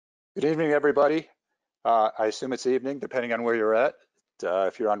Good evening, everybody. I assume it's evening, depending on where you're at.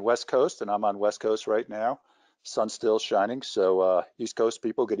 If you're on West Coast, and I'm on West Coast right now, sun's still shining. So East Coast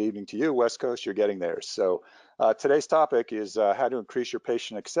people, good evening to you. West Coast, you're getting there. So today's topic is how to increase your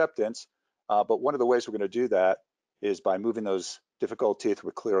patient acceptance. But one of the ways we're going to do that is by moving those difficult teeth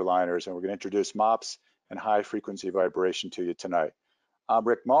with clear aligners. And we're going to introduce MOPs and high frequency vibration to you tonight. I'm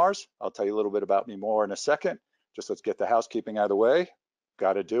Rick Mars. I'll tell you a little bit about me more in a second. Just let's get the housekeeping out of the way.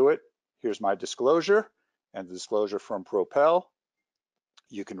 Got to do it. Here's my disclosure and the disclosure from Propel.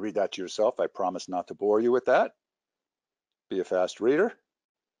 You can read that to yourself. I promise not to bore you with that. Be a fast reader.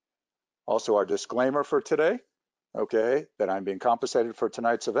 Also, our disclaimer for today, okay, that I'm being compensated for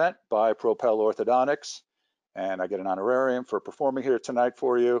tonight's event by Propel Orthodontics, and I get an honorarium for performing here tonight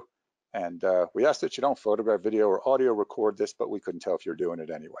for you. And we ask that you don't photograph, video, or audio record this, but we couldn't tell if you're doing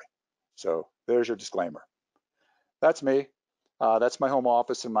it anyway. So there's your disclaimer. That's me. That's my home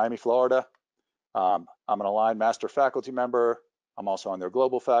office in Miami, Florida. I'm an aligned master faculty member. I'm also on their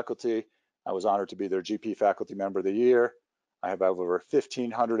global faculty. I was honored to be their GP faculty member of the year. I have over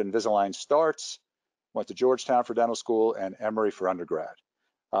 1,500 Invisalign starts. Went to Georgetown for dental school and Emory for undergrad.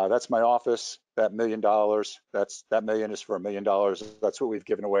 That's my office. That $1 million, that million is for $1 million. That's what we've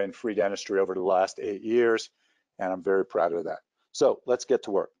given away in free dentistry over the last 8 years, and I'm very proud of that. So let's get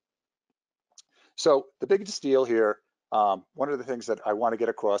to work. So the biggest deal here, one of the things that I want to get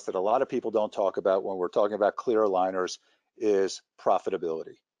across that a lot of people don't talk about when we're talking about clear aligners is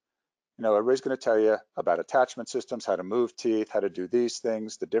profitability. You know, everybody's going to tell you about attachment systems, how to move teeth, how to do these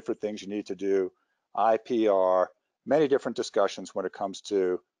things, the different things you need to do, IPR, many different discussions when it comes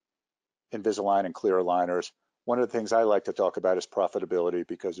to Invisalign and clear aligners. One of the things I like to talk about is profitability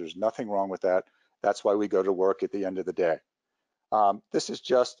because there's nothing wrong with that. That's why we go to work at the end of the day. This is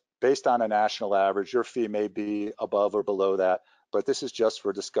just based on a national average. Your fee may be above or below that, but this is just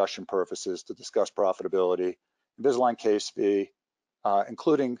for discussion purposes to discuss profitability. Invisalign case fee,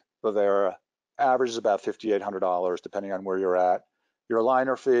 including Vivera, average is about $5,800 depending on where you're at. Your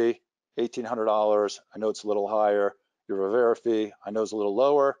aligner fee, $1,800. I know it's a little higher. Your Vivera fee, I know it's a little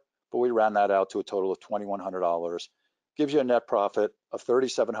lower, but we round that out to a total of $2,100. Gives you a net profit of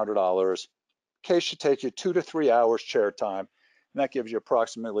 $3,700. Case should take you 2 to 3 hours chair time, and that gives you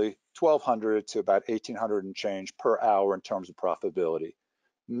approximately $1,200 to about $1,800 and change per hour in terms of profitability.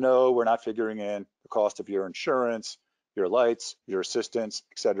 No, we're not figuring in the cost of your insurance, your lights, your assistants,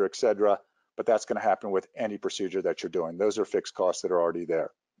 et cetera, but that's going to happen with any procedure that you're doing. Those are fixed costs that are already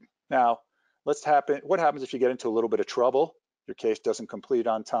there. Now, what happens if you get into a little bit of trouble? Your case doesn't complete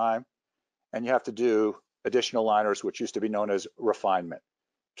on time, and you have to do additional aligners, which used to be known as refinement.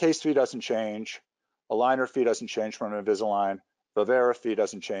 Case fee doesn't change, aligner fee doesn't change from Invisalign, Vivera fee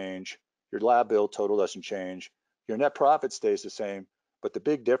doesn't change, your lab bill total doesn't change, your net profit stays the same, but the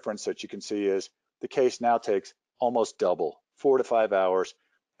big difference that you can see is the case now takes almost double, 4 to 5 hours,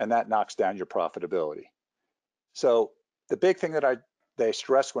 and that knocks down your profitability. So the big thing that they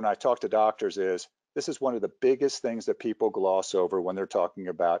stress when I talk to doctors is this is one of the biggest things that people gloss over when they're talking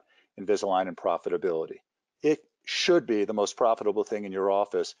about Invisalign and profitability. It should be the most profitable thing in your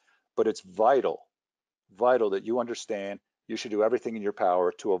office, but it's vital that you understand you should do everything in your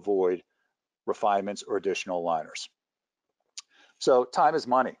power to avoid refinements or additional aligners. So time is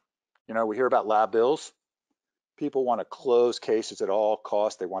money. You know, we hear about lab bills. People want to close cases at all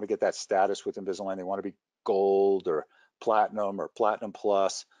costs. They want to get that status with Invisalign. They want to be gold or platinum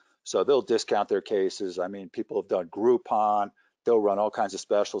plus. So they'll discount their cases. I mean, people have done Groupon. They'll run all kinds of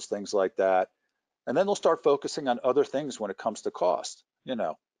specials, things like that. And then they'll start focusing on other things when it comes to cost. You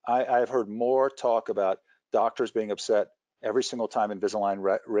know, I've heard more talk about doctors being upset every single time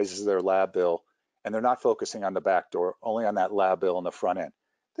Invisalign raises their lab bill, and they're not focusing on the back door, only on that lab bill on the front end.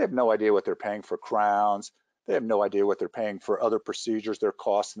 They have no idea what they're paying for crowns. They have no idea what they're paying for other procedures, their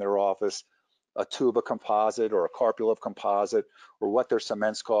costs in their office, a tube of composite or a carpule of composite, or what their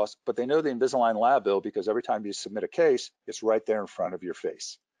cements cost. But they know the Invisalign lab bill because every time you submit a case, it's right there in front of your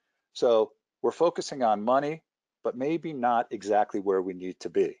face. So we're focusing on money, but maybe not exactly where we need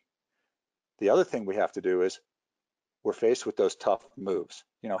to be. The other thing we have to do is we're faced with those tough moves.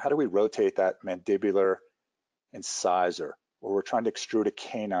 You know, how do we rotate that mandibular incisor? Or we're trying to extrude a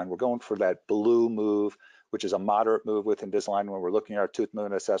canine. We're going for that blue move, which is a moderate move with Invisalign when we're looking at our tooth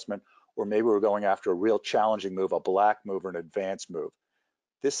movement assessment, or maybe we're going after a real challenging move, a black move or an advanced move.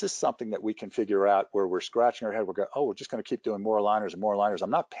 This is something that we can figure out where we're scratching our head. We're going, oh, we're just going to keep doing more aligners and more aligners. I'm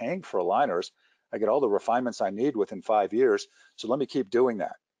not paying for aligners. I get all the refinements I need within 5 years, so let me keep doing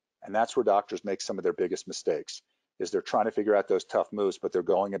that. And that's where doctors make some of their biggest mistakes, is they're trying to figure out those tough moves, but they're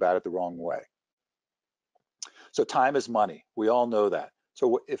going about it the wrong way. So time is money. We all know that.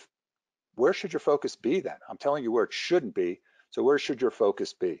 So if where should your focus be then? I'm telling you where it shouldn't be. So where should your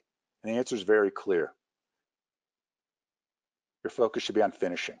focus be? And the answer is very clear. Your focus should be on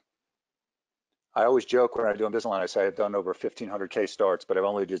finishing. I always joke when I do Invisalign, I say I've done over 1,500 case starts, but I've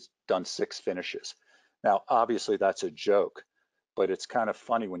only just done 6 finishes. Now, obviously that's a joke, but it's kind of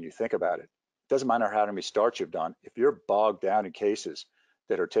funny when you think about it. It doesn't matter how many starts you've done. If you're bogged down in cases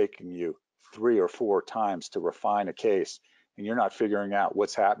that are taking you 3 or 4 times to refine a case, and you're not figuring out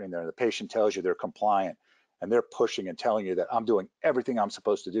what's happening there, and the patient tells you they're compliant, and they're pushing and telling you that I'm doing everything I'm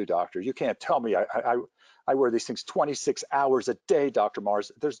supposed to do, doctor. You can't tell me I wear these things 26 hours a day, Dr.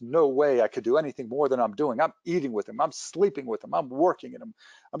 Mars. There's no way I could do anything more than I'm doing. I'm eating with them. I'm sleeping with them. I'm working in them.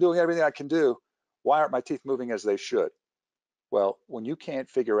 I'm doing everything I can do. Why aren't my teeth moving as they should? Well, when you can't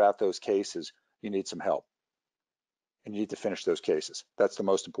figure out those cases, you need some help. And you need to finish those cases. That's the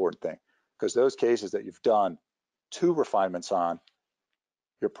most important thing. Because those cases that you've done 2 refinements on,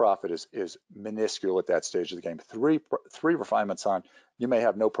 your profit is minuscule at that stage of the game. Three refinements on, you may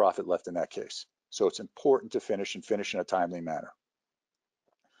have no profit left in that case. So it's important to finish and finish in a timely manner.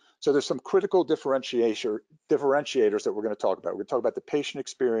 So there's some critical differentiators that we're going to talk about. We're going to talk about the patient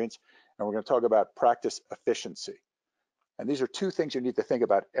experience, and we're going to talk about practice efficiency. And these are 2 things you need to think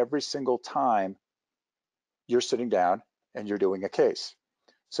about every single time you're sitting down and you're doing a case.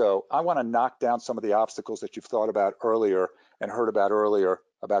 So I want to knock down some of the obstacles that you've thought about earlier and heard about earlier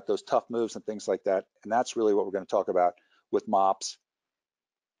about those tough moves and things like that. And that's really what we're going to talk about with MOPs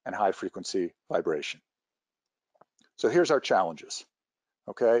and high frequency vibration. So here's our challenges.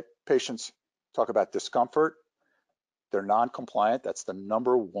 Okay, patients talk about discomfort. They're non-compliant. That's the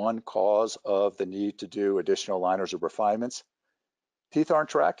 #1 cause of the need to do additional aligners or refinements. Teeth aren't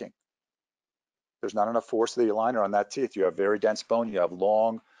tracking. There's not enough force of the aligner on that teeth. You have very dense bone. You have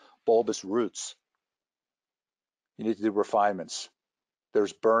long bulbous roots. You need to do refinements.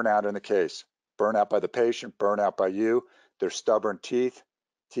 There's burnout in the case. Burnout by the patient, burnout by you. There's stubborn teeth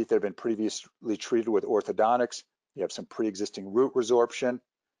that have been previously treated with orthodontics. You have some pre-existing root resorption,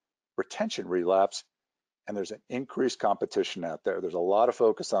 retention relapse, and there's an increased competition out there. There's a lot of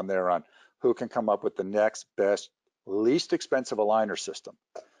focus on there on who can come up with the next best, least expensive aligner system.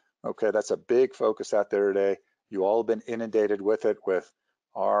 Okay, that's a big focus out there today. You all have been inundated with it, with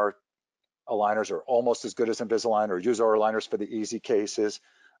our aligners are almost as good as Invisalign, or use our aligners for the easy cases.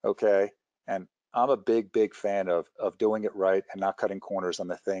 Okay, and I'm a big fan of doing it right and not cutting corners on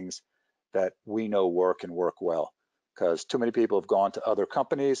the things that we know work and work well, because too many people have gone to other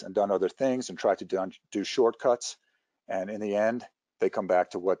companies and done other things and tried to do shortcuts, and in the end they come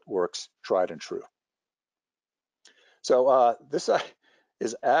back to what works tried and true. So this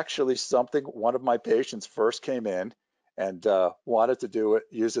is actually something one of my patients first came in and wanted to do it,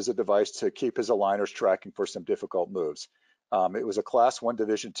 use as a device to keep his aligners tracking for some difficult moves. It was a class 1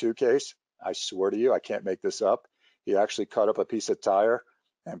 division 2 case. I swear to you, I can't make this up. He actually cut up a piece of tire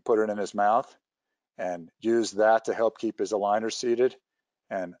and put it in his mouth and used that to help keep his aligners seated.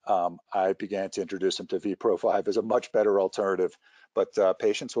 And I began to introduce him to V-Pro 5 as a much better alternative. But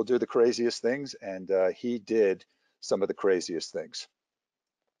patients will do the craziest things, and he did some of the craziest things.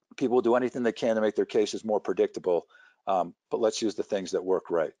 People will do anything they can to make their cases more predictable, but let's use the things that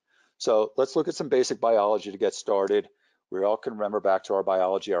work right. So let's look at some basic biology to get started. We all can remember back to our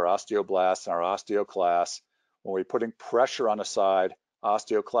biology, our osteoblasts and our osteoclasts. When we're putting pressure on a side,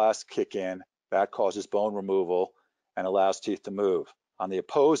 osteoclasts kick in. That causes bone removal and allows teeth to move. On the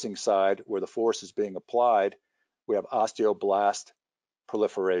opposing side, where the force is being applied, we have osteoblast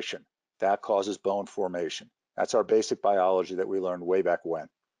proliferation. That causes bone formation. That's our basic biology that we learned way back when.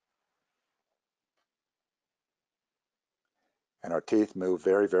 And our teeth move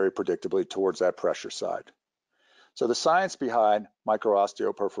very predictably towards that pressure side. So the science behind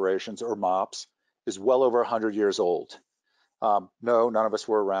micro-osteoperforations, or MOPs, is well over 100 years old. No, none of us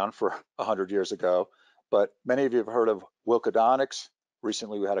were around for 100 years ago, but many of you have heard of Wilcodontics.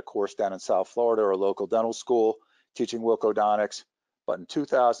 Recently, we had a course down in South Florida, or a local dental school, teaching Wilcodontics. But in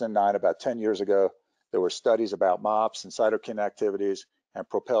 2009, about 10 years ago, there were studies about MOPs and cytokine activities, and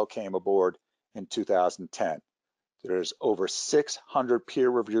Propel came aboard in 2010. There's over 600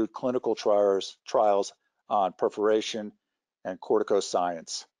 peer-reviewed clinical trials on perforation and corticotomy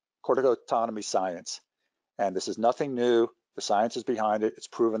science. And this is nothing new. The science is behind it. It's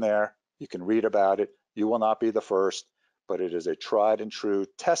proven there. You can read about it. You will not be the first, but it is a tried and true,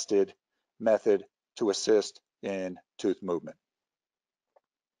 tested method to assist in tooth movement.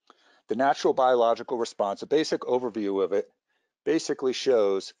 The natural biological response, a basic overview of it, basically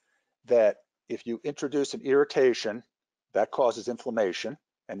shows that if you introduce an irritation, that causes inflammation,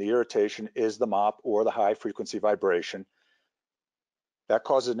 and the irritation is the MOP or the high frequency vibration. That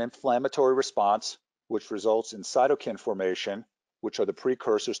causes an inflammatory response, which results in cytokine formation, which are the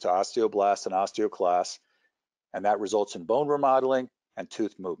precursors to osteoblasts and osteoclasts, and that results in bone remodeling and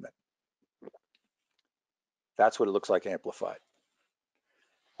tooth movement. That's what it looks like amplified.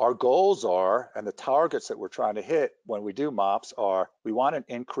 Our goals are, and the targets that we're trying to hit when we do MOPs are, we want an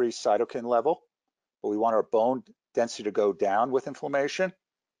increased cytokine level, but we want our bone density to go down with inflammation,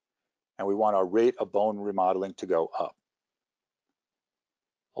 and we want our rate of bone remodeling to go up.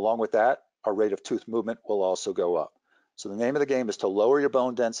 Along with that, our rate of tooth movement will also go up. So the name of the game is to lower your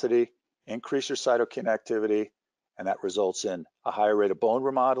bone density, increase your cytokine activity, and that results in a higher rate of bone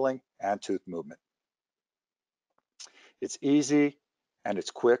remodeling and tooth movement. It's easy and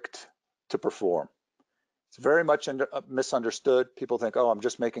it's quick to perform. It's very much misunderstood. People think, oh, I'm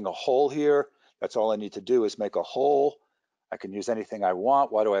just making a hole here. That's all I need to do is make a hole. I can use anything I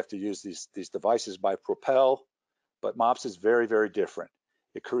want. Why do I have to use these devices by Propel? But MOPS is very, very different.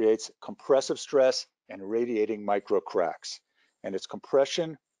 It creates compressive stress and radiating micro cracks. And it's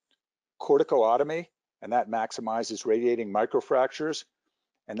compression corticotomy, and that maximizes radiating microfractures.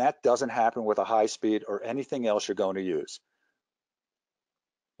 And that doesn't happen with a high speed or anything else you're going to use.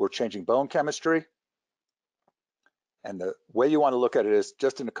 We're changing bone chemistry. And the way you want to look at it is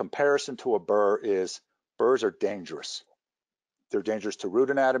just in a comparison to a burr is burrs are dangerous. They're dangerous to root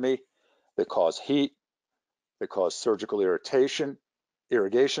anatomy. They cause heat. They cause surgical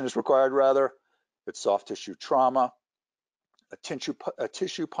irrigation is required rather. It's soft tissue trauma. A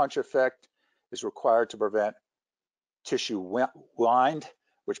tissue punch effect is required to prevent tissue wind,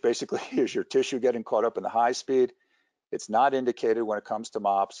 which basically is your tissue getting caught up in the high speed. It's not indicated when it comes to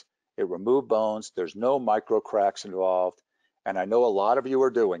MOPs. It removes bones. There's no micro cracks involved. And I know a lot of you are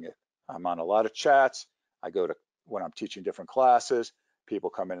doing it. I'm on a lot of chats. When I'm teaching different classes, people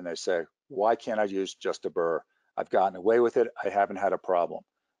come in and they say, why can't I use just a burr? I've gotten away with it. I haven't had a problem.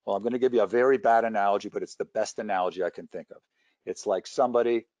 Well, I'm going to give you a very bad analogy, but it's the best analogy I can think of. It's like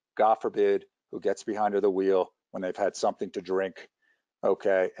somebody, God forbid, who gets behind the wheel when they've had something to drink,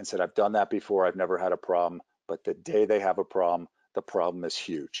 okay, and said, I've done that before. I've never had a problem. But the day they have a problem, the problem is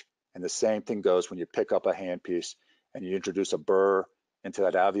huge. And the same thing goes when you pick up a handpiece and you introduce a burr into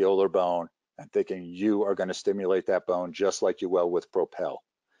that alveolar bone and thinking you are going to stimulate that bone just like you will with Propel.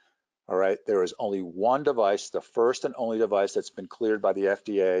 All right, there is only one device, the first and only device that's been cleared by the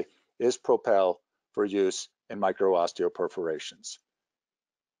FDA is Propel for use in micro-osteoperforations.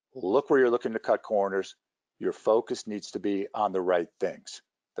 Look where you're looking to cut corners. Your focus needs to be on the right things.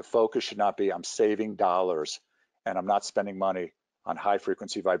 The focus should not be I'm saving dollars and I'm not spending money on high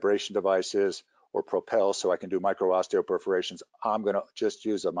frequency vibration devices or Propel so I can do micro-osteoperforations. I'm going to just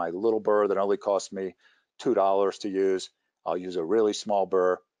use my little burr that only costs me $2 to use. I'll use a really small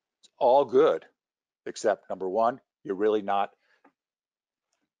burr. It's all good, except number one, you're really not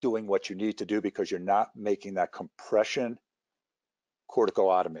doing what you need to do because you're not making that compression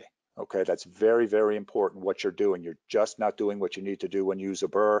corticotomy. Okay, that's very, very important what you're doing. You're just not doing what you need to do when you use a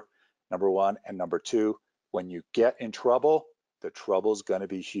burr, number one. And number two, when you get in trouble, the trouble's going to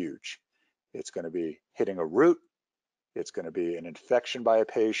be huge. It's going to be hitting a root. It's going to be an infection by a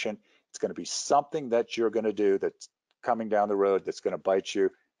patient. It's going to be something that you're going to do that's coming down the road that's going to bite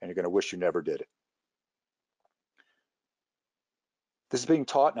you, and you're going to wish you never did it. This is being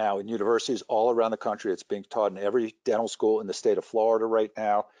taught now in universities all around the country. It's being taught in every dental school in the state of Florida right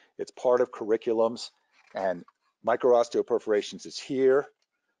now. It's part of curriculums, and micro-osteoperforations is here,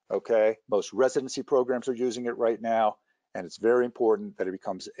 okay? Most residency programs are using it right now, and it's very important that it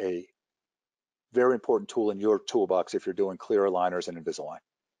becomes a very important tool in your toolbox if you're doing clear aligners and Invisalign.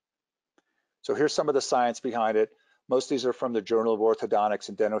 So here's some of the science behind it. Most of these are from the Journal of Orthodontics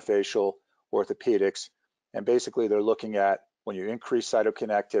and Dentofacial Orthopedics, and basically they're looking at when you increase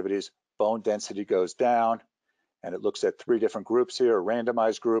cytokine activities, bone density goes down, and it looks at 3 different groups here, a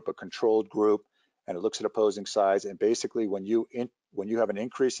randomized group, a controlled group, and it looks at opposing sides. And basically when you have an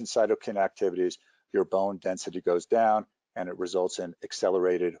increase in cytokine activities, your bone density goes down, and it results in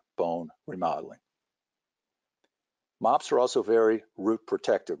accelerated bone remodeling. MOPs are also very root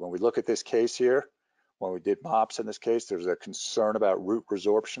protective. When we look at this case here, when we did MOPs in this case, there's a concern about root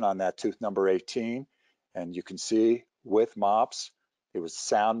resorption on that tooth number 18. And you can see with MOPs, it was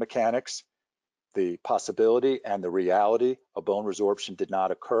sound mechanics. The possibility and the reality of bone resorption did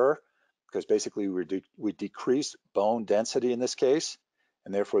not occur because basically we decreased bone density in this case,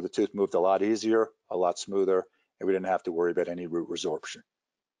 and therefore the tooth moved a lot easier, a lot smoother, and we didn't have to worry about any root resorption.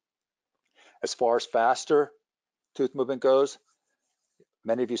 As far as faster tooth movement goes,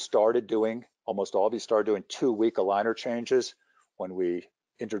 many of you started doing, almost all of you started doing 2-week aligner changes. When we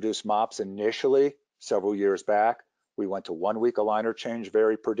introduced MOPs initially, several years back, We went to 1 week aligner change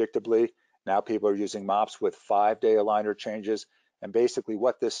very predictably. Now people are using MOPs with 5-day aligner changes. And basically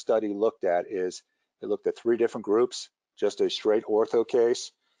what this study looked at is, it looked at 3 different groups, just a straight ortho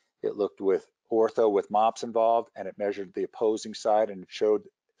case. It looked with ortho with MOPs involved, and it measured the opposing side, and it showed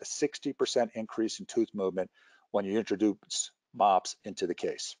a 60% increase in tooth movement when you introduce MOPs into the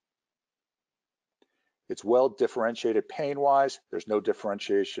case. It's well differentiated pain-wise. There's no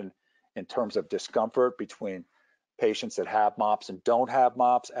differentiation in terms of discomfort between patients that have MOPs and don't have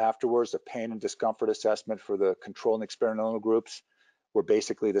MOPs. Afterwards, the pain and discomfort assessment for the control and experimental groups were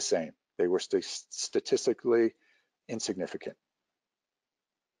basically the same. They were statistically insignificant.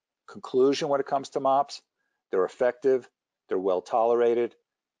 Conclusion when it comes to MOPs: they're effective, they're well tolerated,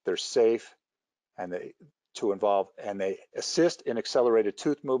 they're safe, and they assist in accelerated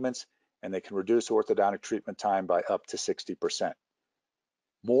tooth movements, and they can reduce orthodontic treatment time by up to 60%.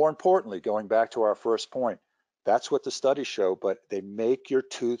 More importantly, going back to our first point, that's what the studies show, but they make your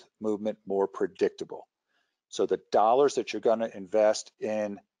tooth movement more predictable. So the dollars that you're going to invest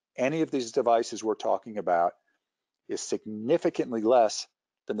in any of these devices we're talking about is significantly less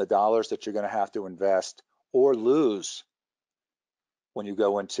than the dollars that you're going to have to invest or lose when you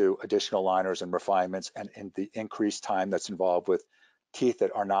go into additional aligners and refinements and in the increased time that's involved with teeth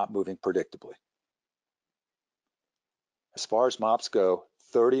that are not moving predictably. As far as MOPs go,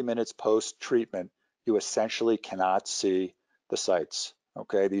 30 minutes post-treatment, you essentially cannot see the sites.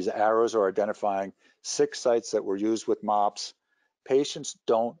 Okay, these arrows are identifying 6 sites that were used with MOPs. Patients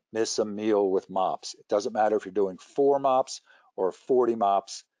don't miss a meal with MOPs. It doesn't matter if you're doing 4 MOPs or 40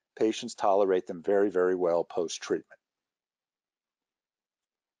 MOPs. Patients tolerate them very, very well post-treatment.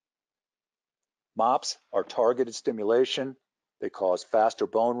 MOPs are targeted stimulation. They cause faster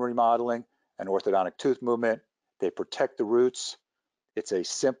bone remodeling and orthodontic tooth movement. They protect the roots. It's a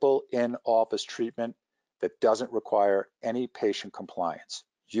simple in-office treatment that doesn't require any patient compliance.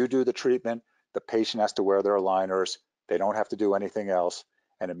 You do the treatment, the patient has to wear their aligners, they don't have to do anything else,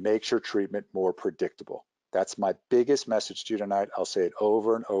 and it makes your treatment more predictable. That's my biggest message to you tonight. I'll say it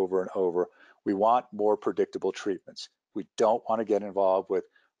over and over and over. We want more predictable treatments. We don't want to get involved with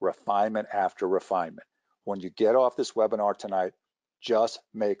refinement after refinement. When you get off this webinar tonight, just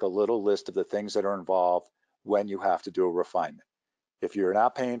make a little list of the things that are involved when you have to do a refinement. If you're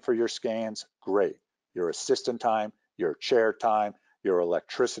not paying for your scans, great. Your assistant time, your chair time, your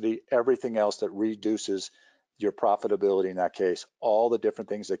electricity, everything else that reduces your profitability in that case, all the different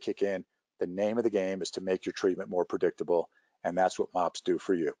things that kick in. The name of the game is to make your treatment more predictable, and that's what MOPs do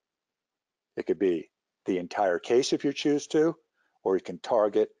for you. It could be the entire case if you choose to, or you can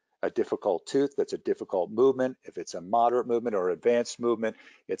target a difficult tooth that's a difficult movement. If it's a moderate movement or advanced movement,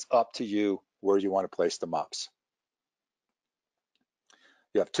 it's up to you where you want to place the MOPs.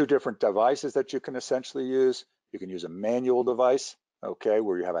 You have 2 different devices that you can essentially use. You can use a manual device, okay,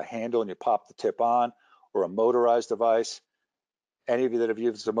 where you have a handle and you pop the tip on, or a motorized device. Any of you that have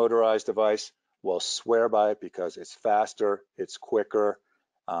used a motorized device will swear by it because it's faster, it's quicker,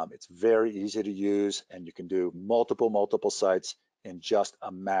 it's very easy to use, and you can do multiple sites in just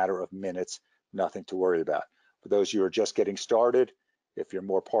a matter of minutes, nothing to worry about. For those of you who are just getting started, if you're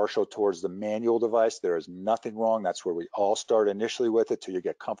more partial towards the manual device, there is nothing wrong. That's where we all start initially with it till you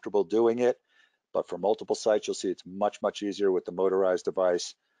get comfortable doing it. But for multiple sites, you'll see it's much easier with the motorized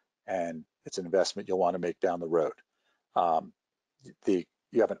device, and it's an investment you'll want to make down the road.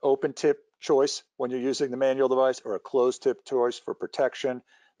 You have an open tip choice when you're using the manual device, or a closed tip choice for protection.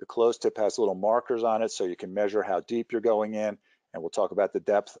 The closed tip has little markers on it so you can measure how deep you're going in, and we'll talk about the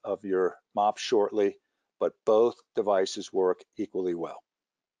depth of your MOP shortly, but both devices work equally well.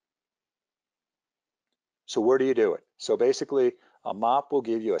 So where do you do it? So basically, a MOP will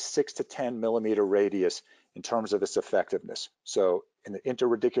give you a 6 to 10 millimeter radius in terms of its effectiveness. So in the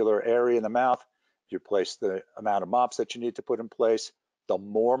interradicular area in the mouth, you place the amount of MOPs that you need to put in place. The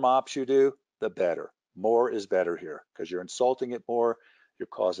more MOPs you do, the better. More is better here because you're insulting it more. You're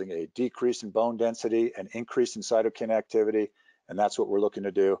causing a decrease in bone density, an increase in cytokine activity, and that's what we're looking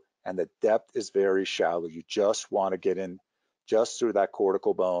to do. And the depth is very shallow. You just want to get in just through that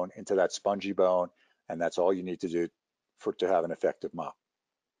cortical bone into that spongy bone, and that's all you need to do to have an effective MOP.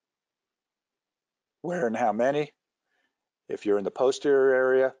 Where and how many? If you're in the posterior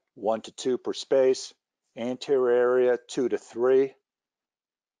area, 1 to 2 per space. Anterior area, 2 to 3.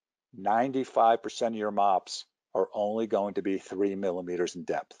 95% of your MOPs are only going to be 3 millimeters in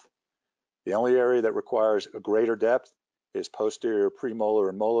depth. The only area that requires a greater depth is posterior premolar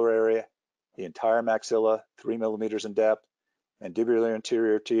and molar area. The entire maxilla, 3 millimeters in depth. Mandibular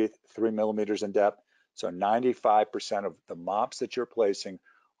anterior teeth, 3 millimeters in depth. So 95% of the MOPs that you're placing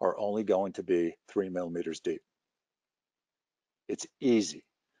are only going to be 3 millimeters deep. It's easy.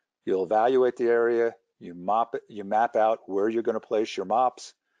 You'll evaluate the area, you map out where you're going to place your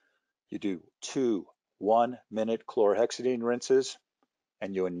MOPs. You do 2 1-minute chlorhexidine rinses,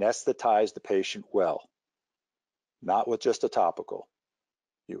 and you anesthetize the patient well, not with just a topical.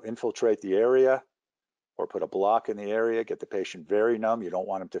 You infiltrate the area or put a block in the area, get the patient very numb. You don't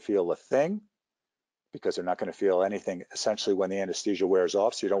want them to feel a thing because they're not going to feel anything essentially when the anesthesia wears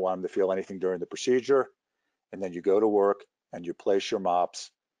off, so you don't want them to feel anything during the procedure. And then you go to work and you place your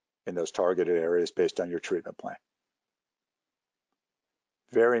MOPs in those targeted areas based on your treatment plan.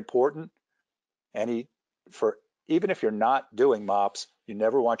 Very important. Even if you're not doing MOPs, you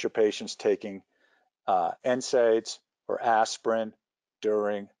never want your patients taking NSAIDs or aspirin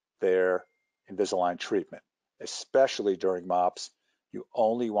during their Invisalign treatment, especially during MOPs. You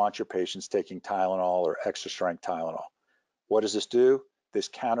only want your patients taking Tylenol or extra strength Tylenol. What does this do? This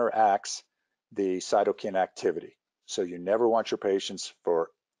counteracts the cytokine activity. So you never want your patients for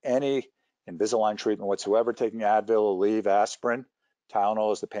any Invisalign treatment whatsoever taking Advil, Aleve, aspirin.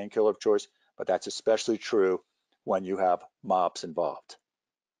 Tylenol is the painkiller of choice, but that's especially true when you have MOPs involved.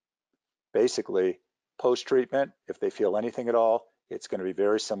 Basically, post-treatment, if they feel anything at all, it's going to be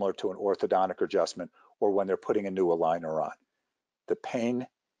very similar to an orthodontic adjustment or when they're putting a new aligner on. The pain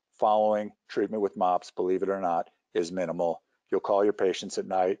following treatment with MOPs, believe it or not, is minimal. You'll call your patients at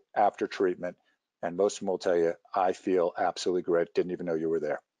night after treatment, and most of them will tell you, I feel absolutely great, didn't even know you were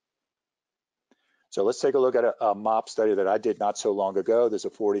there. So let's take a look at a MOP study that I did not so long ago. There's a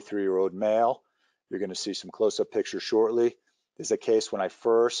 43-year-old male. You're going to see some close-up pictures shortly. There's a case when I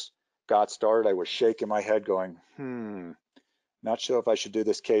first got started, I was shaking my head going, not sure if I should do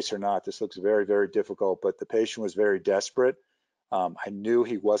this case or not. This looks very, very difficult, but the patient was very desperate. I knew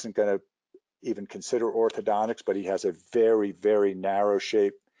he wasn't going to even consider orthodontics, but he has a very, very narrow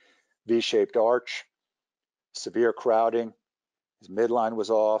shape, V-shaped arch, severe crowding. His midline was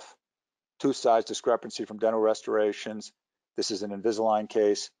off, tooth size discrepancy from dental restorations. This is an Invisalign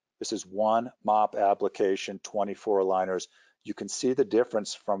case. This is 1 MOP application, 24 aligners. You can see the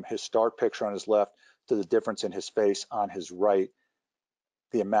difference from his start picture on his left to the difference in his face on his right,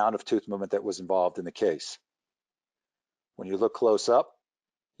 the amount of tooth movement that was involved in the case. When you look close up,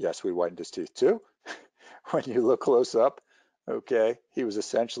 yes, we whitened his teeth too. When you look close up, okay, he was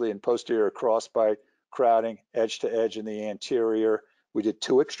essentially in posterior crossbite, crowding edge to edge in the anterior. We did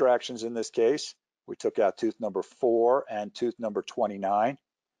 2 extractions in this case. We took out tooth number 4 and tooth number 29.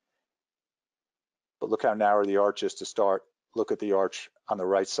 But look how narrow the arch is to start. Look at the arch on the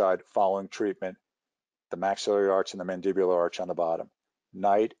right side following treatment, the maxillary arch and the mandibular arch on the bottom.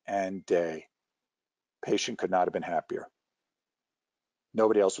 Night and day. Patient could not have been happier.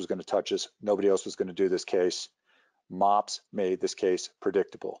 Nobody else was going to touch this. Nobody else was going to do this case. MOPs made this case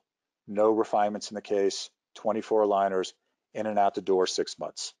predictable. No refinements in the case, 24 aligners, in and out the door, 6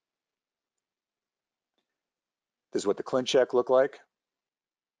 months. This is what the ClinCheck looked like.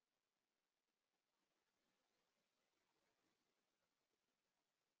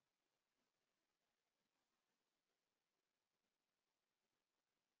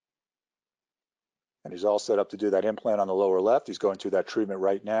 And he's all set up to do that implant on the lower left. He's going through that treatment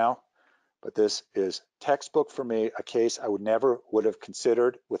right now. But this is textbook for me, a case I would have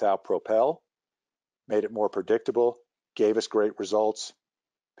considered without Propel. Made it more predictable, gave us great results.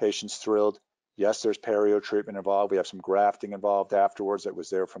 Patients thrilled. Yes, there's perio treatment involved. We have some grafting involved afterwards that was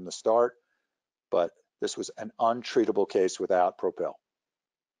there from the start. But this was an untreatable case without Propel.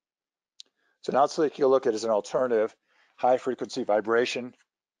 So now let's take a look at as an alternative, high frequency vibration,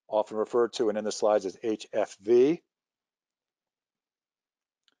 often referred to and in the slides as HFV.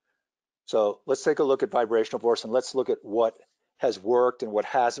 So let's take a look at vibrational force and let's look at what has worked and what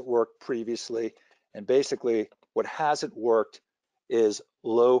hasn't worked previously. And basically what hasn't worked is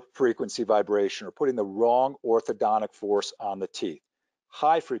low frequency vibration or putting the wrong orthodontic force on the teeth.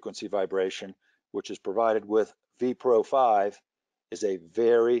 High frequency vibration, which is provided with VPro 5, is a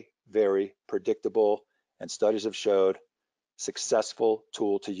very, very predictable, and studies have showed, successful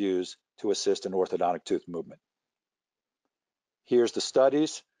tool to use to assist in orthodontic tooth movement. Here's the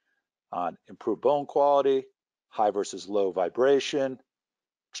studies on improved bone quality, high versus low vibration,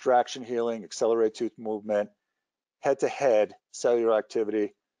 extraction healing, accelerated tooth movement. Head-to-head cellular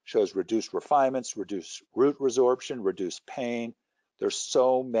activity shows reduced refinements, reduced root resorption, reduced pain. There's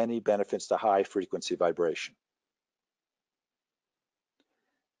so many benefits to high frequency vibration.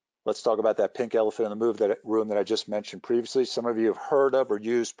 Let's talk about that pink elephant in the room that I just mentioned previously. Some of you have heard of or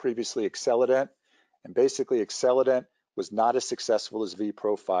used previously Accellident, and basically Accellident was not as successful as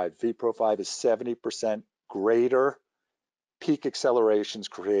VPro 5. VPro 5 is 70% greater peak accelerations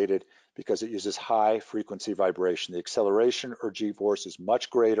created because it uses high frequency vibration. The acceleration or G-force is much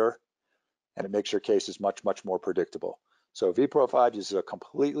greater, and it makes your cases much, much more predictable. So V-Pro 5 uses a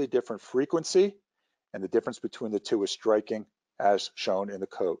completely different frequency, and the difference between the two is striking, as shown in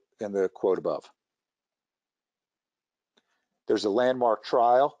the quote above. There's a landmark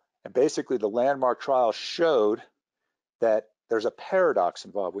trial, and basically the landmark trial showed that there's a paradox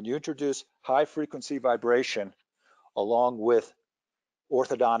involved. When you introduce high frequency vibration along with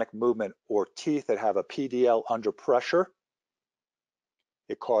orthodontic movement or teeth that have a PDL under pressure,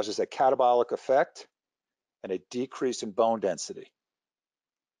 it causes a catabolic effect and a decrease in bone density.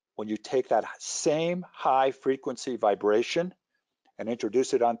 When you take that same high frequency vibration and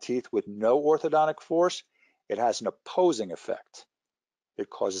introduce it on teeth with no orthodontic force, it has an opposing effect. It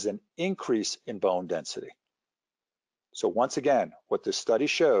causes an increase in bone density. So once again, what this study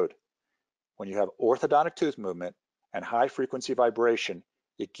showed, when you have orthodontic tooth movement and high frequency vibration,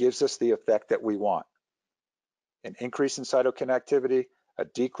 it gives us the effect that we want. An increase in cytoconnectivity, a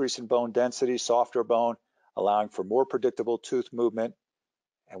decrease in bone density, softer bone, allowing for more predictable tooth movement.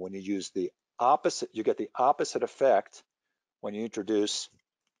 And when you use the opposite, you get the opposite effect when you introduce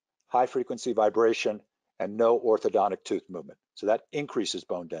high frequency vibration and no orthodontic tooth movement. So that increases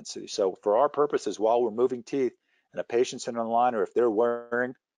bone density. So for our purposes, while we're moving teeth and a patient's in an aligner, if they're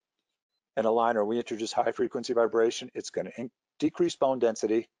wearing an aligner, we introduce high frequency vibration, it's going to decrease bone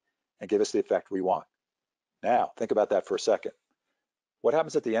density and give us the effect we want. Now, think about that for a second. What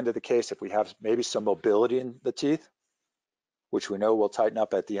happens at the end of the case if we have maybe some mobility in the teeth, which we know will tighten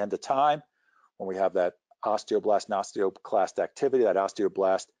up at the end of time when we have that osteoblast and osteoclast activity, that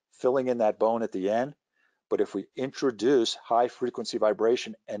osteoblast filling in that bone at the end. But if we introduce high frequency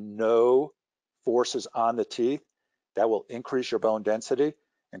vibration and no forces on the teeth, that will increase your bone density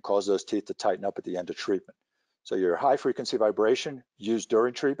and cause those teeth to tighten up at the end of treatment. So your high frequency vibration used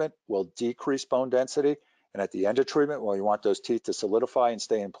during treatment will decrease bone density, and at the end of treatment, when you want those teeth to solidify and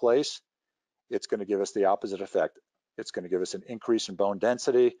stay in place, it's going to give us the opposite effect. It's going to give us an increase in bone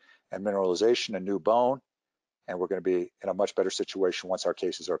density and mineralization and new bone, and we're going to be in a much better situation once our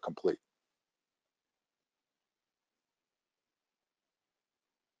cases are complete.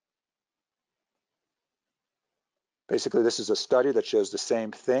 Basically, this is a study that shows the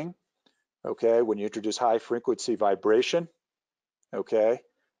same thing. Okay, when you introduce high frequency vibration, okay,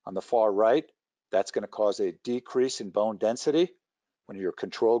 on the far right, that's going to cause a decrease in bone density when your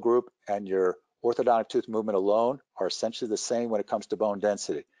control group and your orthodontic tooth movement alone are essentially the same when it comes to bone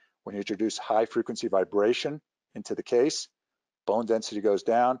density. When you introduce high frequency vibration into the case, bone density goes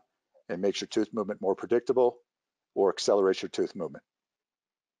down and makes your tooth movement more predictable or accelerates your tooth movement.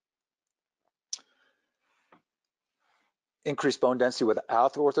 Increased bone density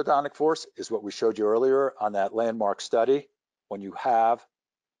without the orthodontic force is what we showed you earlier on that landmark study. When you have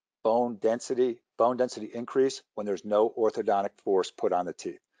bone density increase when there's no orthodontic force put on the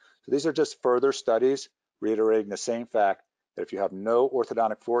teeth. So these are just further studies reiterating the same fact that if you have no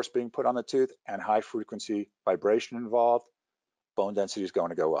orthodontic force being put on the tooth and high frequency vibration involved, bone density is going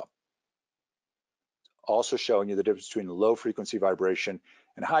to go up. Also showing you the difference between low frequency vibration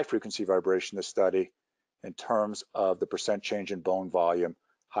and high frequency vibration in the study in terms of the percent change in bone volume.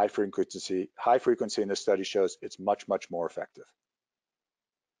 High frequency in this study shows it's much, much more effective.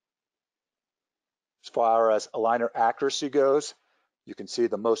 As far as aligner accuracy goes, you can see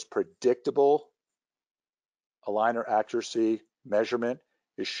the most predictable aligner accuracy measurement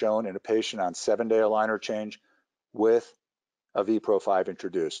is shown in a patient on 7-day aligner change with a V-Pro 5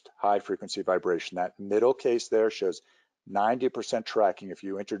 introduced, high frequency vibration. That middle case there shows 90% tracking if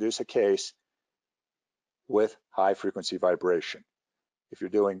you introduce a case with high frequency vibration. If you're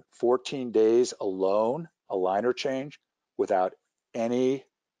doing 14 days alone, aligner change, without any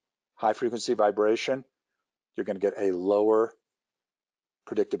high frequency vibration, you're going to get a lower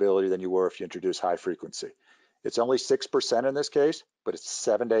predictability than you were if you introduce high frequency. It's only 6% in this case, but it's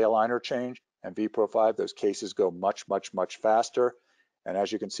 7-day aligner change, and V-Pro 5, those cases go much, much, much faster. And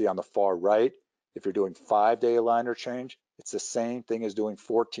as you can see on the far right, if you're doing 5-day aligner change, it's the same thing as doing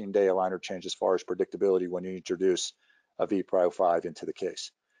 14-day aligner change as far as predictability when you introduce a V-Pro 5 into the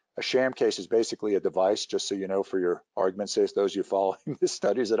case. A sham case is basically a device, just so you know, for your argument's sake, those of you following the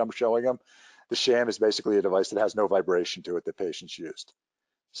studies that I'm showing them, the sham is basically a device that has no vibration to it that patients used.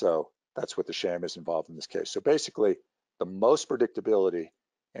 So that's what the sham is involved in this case. So basically, the most predictability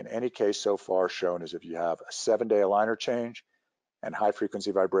in any case so far shown is if you have a 7-day aligner change and high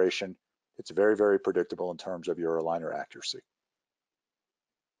frequency vibration, it's very, very predictable in terms of your aligner accuracy.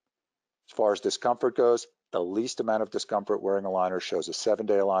 As far as discomfort goes, the least amount of discomfort wearing aligner shows a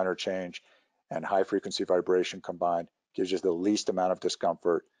 7-day aligner change, and high frequency vibration combined gives you the least amount of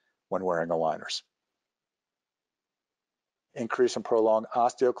discomfort when wearing aligners. Increase in prolonged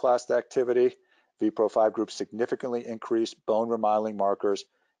osteoclast activity. VPro5 group significantly increased bone remodeling markers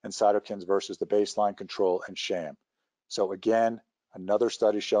and cytokines versus the baseline control and sham. So again, another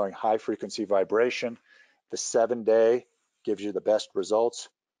study showing high frequency vibration. The 7-day gives you the best results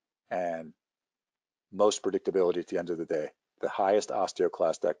and most predictability at the end of the day, the highest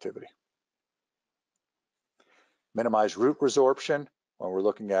osteoclast activity. Minimize root resorption when we're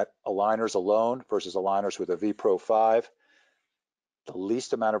looking at aligners alone versus aligners with a VPro5. The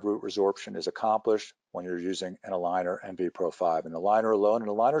least amount of root resorption is accomplished when you're using an aligner and VPro5. An aligner alone, an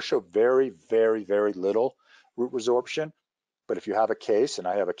aligner show very, very, very little root resorption. But if you have a case, and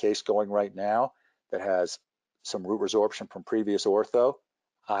I have a case going right now that has some root resorption from previous ortho,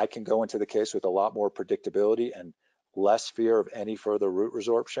 I can go into the case with a lot more predictability and less fear of any further root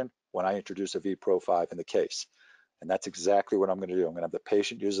resorption when I introduce a VPro5 in the case. And that's exactly what I'm going to do. I'm going to have the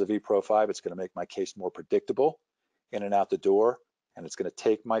patient use the VPro5. It's going to make my case more predictable in and out the door. And it's going to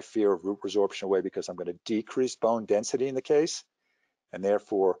take my fear of root resorption away because I'm going to decrease bone density in the case and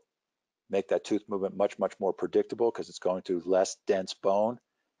therefore make that tooth movement much, much more predictable because it's going to less dense bone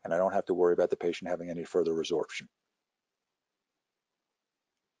and I don't have to worry about the patient having any further resorption.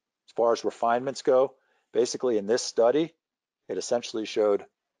 As far as refinements go, basically in this study, it essentially showed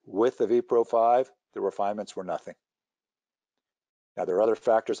with the VPro5, the refinements were nothing. Now there are other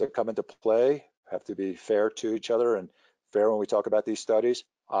factors that come into play, have to be fair to each other and fair when we talk about these studies.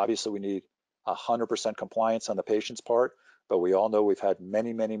 Obviously we need 100% compliance on the patient's part, but we all know we've had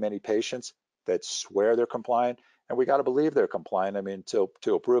many, many, many patients that swear they're compliant, and we got to believe they're compliant, I mean, till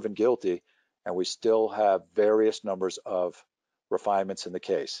proven guilty, and we still have various numbers of refinements in the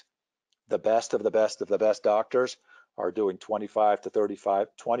case. The best of the best of the best doctors are doing 25 to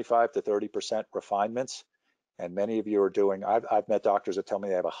 30% refinements, and many of you are doing, I've met doctors that tell me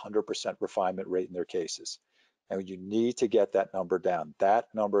they have 100% refinement rate in their cases. And you need to get that number down. That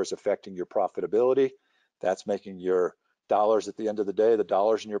number is affecting your profitability. That's making your dollars at the end of the day, the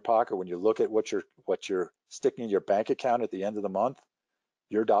dollars in your pocket. When you look at what you're sticking in your bank account at the end of the month,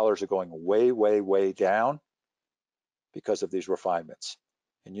 your dollars are going way, way, way down because of these refinements.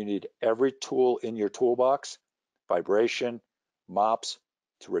 And you need every tool in your toolbox, vibration, MOPs,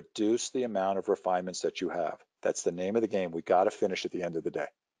 to reduce the amount of refinements that you have. That's the name of the game. We got to finish at the end of the day.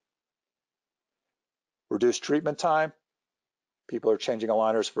 Reduce treatment time. People are changing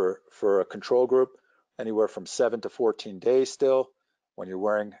aligners for a control group anywhere from 7 to 14 days still. When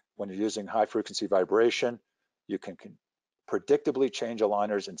you're using high frequency vibration, you can predictably change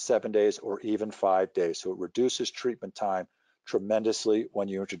aligners in 7 days or even 5 days. So it reduces treatment time tremendously when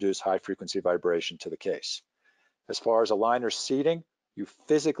you introduce high frequency vibration to the case. As far as aligner seating, you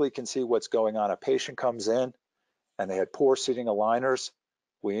physically can see what's going on. A patient comes in and they had poor seating aligners.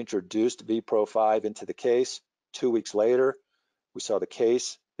 We introduced VPro5 into the case. 2 weeks later, we saw the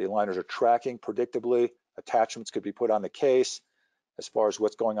case. The aligners are tracking predictably. Attachments could be put on the case. As far as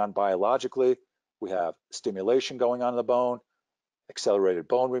what's going on biologically, we have stimulation going on in the bone, accelerated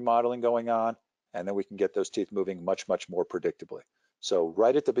bone remodeling going on, and then we can get those teeth moving much, much more predictably. So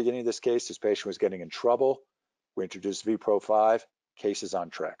right at the beginning of this case, this patient was getting in trouble. We introduced VPro5, case is on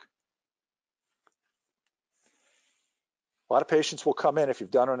track. A lot of patients will come in. If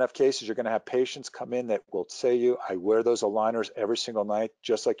you've done enough cases, you're going to have patients come in that will say you, I wear those aligners every single night,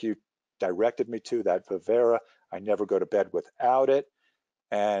 just like you directed me to, that Vivera. I never go to bed without it.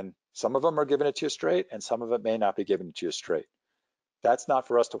 And some of them are giving it to you straight, and some of it may not be giving it to you straight. That's not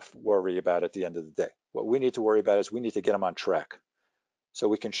for us to worry about at the end of the day. What we need to worry about is we need to get them on track. So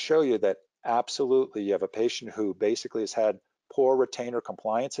we can show you that absolutely you have a patient who basically has had poor retainer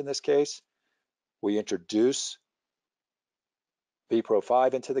compliance in this case. We introduce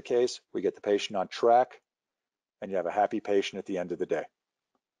VPro5 into the case, we get the patient on track, and you have a happy patient at the end of the day.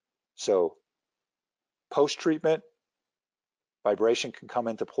 So post-treatment, vibration can come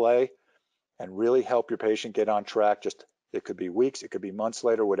into play and really help your patient get on track. Just, it could be weeks, it could be months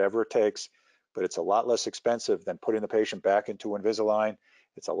later, whatever it takes, but it's a lot less expensive than putting the patient back into Invisalign.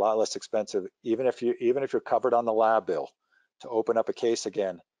 It's a lot less expensive, even if you're covered on the lab bill, to open up a case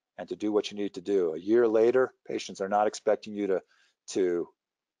again and to do what you need to do. A year later, patients are not expecting you to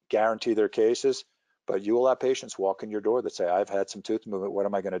guarantee their cases, but you will have patients walk in your door that say, I've had some tooth movement, what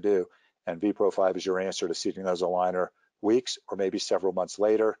am I going to do? And VPro5 is your answer to seating those aligner weeks or maybe several months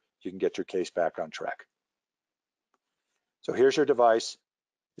later. You can get your case back on track. So here's your device.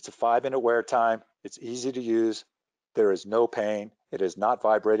 It's a 5-minute wear time. It's easy to use. There is no pain. It is not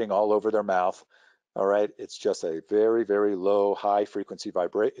vibrating all over their mouth. All right, it's just a very, very low, high frequency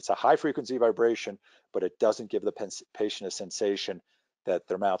vibration. It's a high frequency vibration, but it doesn't give the patient a sensation that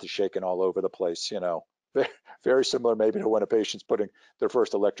their mouth is shaking all over the place, you know. Very similar maybe to when a patient's putting their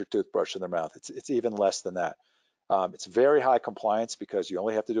first electric toothbrush in their mouth. It's even less than that. It's very high compliance because you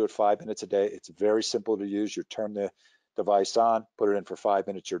only have to do it 5 minutes a day. It's very simple to use. You turn the device on, put it in for 5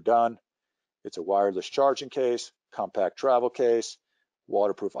 minutes, you're done. It's a wireless charging case, compact travel case,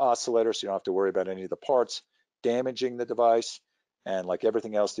 waterproof oscillator, so you don't have to worry about any of the parts damaging the device. And like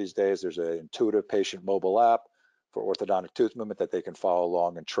everything else these days, there's an intuitive patient mobile app for orthodontic tooth movement that they can follow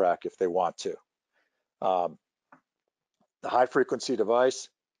along and track if they want to. The high frequency device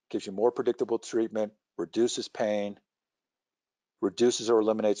gives you more predictable treatment, reduces pain, reduces or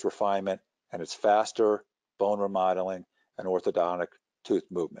eliminates refinement, and it's faster bone remodeling and orthodontic tooth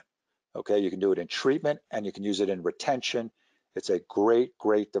movement. Okay, you can do it in treatment and you can use it in retention. It's a great,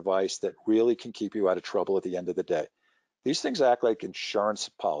 great device that really can keep you out of trouble at the end of the day. These things act like insurance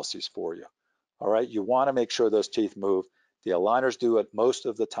policies for you. All right, you want to make sure those teeth move. The aligners do it most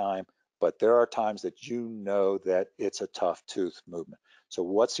of the time, but there are times that you know that it's a tough tooth movement. So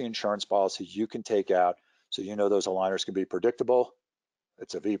what's the insurance policy you can take out so you know those aligners can be predictable?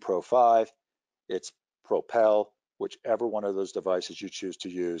 It's a V Pro 5, it's Propel, whichever one of those devices you choose to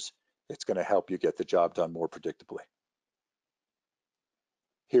use, it's going to help you get the job done more predictably.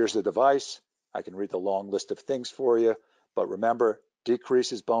 Here's the device. I can read the long list of things for you, but remember,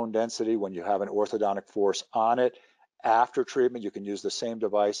 decreases bone density when you have an orthodontic force on it. After treatment, you can use the same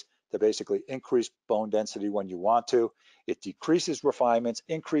device to basically increase bone density when you want to. It decreases refinements,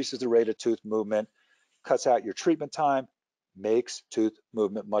 increases the rate of tooth movement, cuts out your treatment time, makes tooth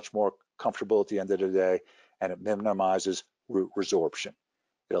movement much more comfortable at the end of the day, and it minimizes root resorption.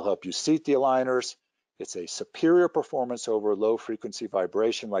 It'll help you seat the aligners. It's a superior performance over low frequency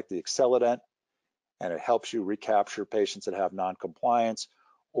vibration like the Accellident, and it helps you recapture patients that have non-compliance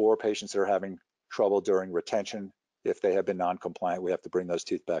or patients that are having trouble during retention. If they have been non-compliant, we have to bring those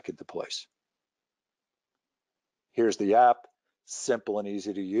teeth back into place. Here's the app, simple and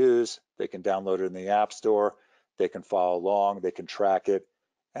easy to use. They can download it in the App Store. They can follow along, they can track it,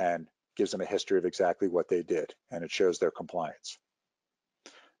 and gives them a history of exactly what they did, and it shows their compliance.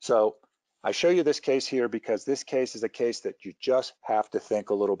 So I show you this case here because this case is a case that you just have to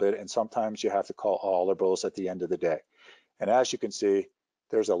think a little bit, and sometimes you have to call all or both at the end of the day. And as you can see,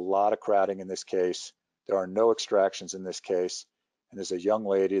 there's a lot of crowding in this case. There are no extractions in this case. And there's a young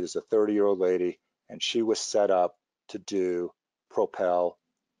lady, there's a 30-year-old lady, and she was set up to do Propel,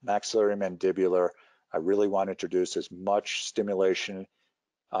 maxillary mandibular. I really want to introduce as much stimulation,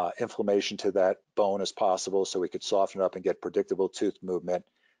 inflammation to that bone as possible so we could soften it up and get predictable tooth movement.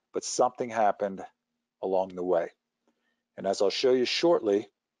 But something happened along the way. And as I'll show you shortly,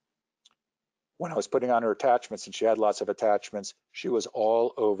 when I was putting on her attachments, and she had lots of attachments, she was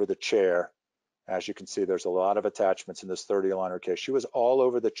all over the chair. As you can see, there's a lot of attachments in this 30 aligner case. She was all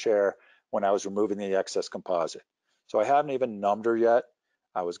over the chair when I was removing the excess composite. So I haven't even numbed her yet.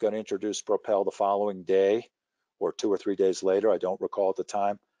 I was going to introduce Propel the following day or 2 or 3 days later. I don't recall at the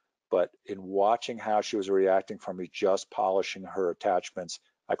time. But in watching how she was reacting from me just polishing her attachments,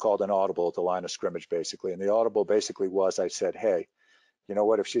 I called an audible at the line of scrimmage basically. And the audible basically was, I said, hey, you know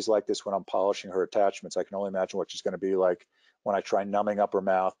what, if she's like this when I'm polishing her attachments, I can only imagine what she's going to be like when I try numbing up her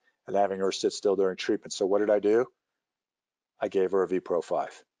mouth and having her sit still during treatment. So what did I do? I gave her a V Pro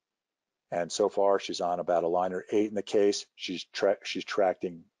 5. And so far she's on about aligner 8 in the case. She's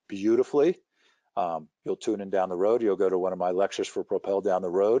tracting beautifully. You'll tune in down the road. You'll go to one of my lectures for Propel down the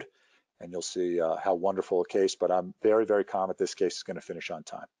road, and you'll see how wonderful a case, but I'm very, very confident this case is going to finish on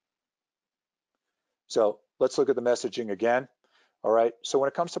time. So let's look at the messaging again. All right, so when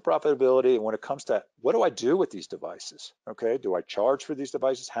it comes to profitability and when it comes to what do I do with these devices, okay, do I charge for these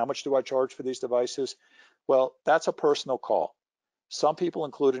devices? How much do I charge for these devices? Well, that's a personal call. Some people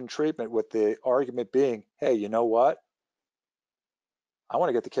include in treatment with the argument being, hey, you know what? I want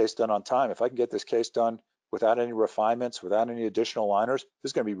to get the case done on time. If I can get this case done without any refinements, without any additional liners, this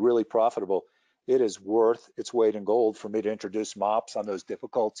is going to be really profitable. It is worth its weight in gold for me to introduce MOPs on those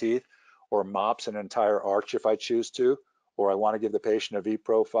difficult teeth, or MOPs an entire arch if I choose to, or I want to give the patient a V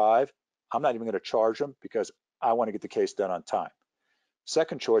Pro 5. I'm not even going to charge them because I want to get the case done on time.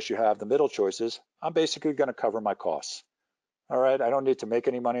 Second choice you have, the middle choices, I'm basically going to cover my costs. All right, I don't need to make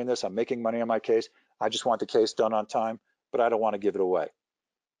any money in this. I'm making money on my case. I just want the case done on time, but I don't want to give it away.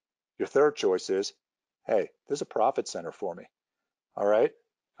 Your third choice is, hey, there's a profit center for me. All right,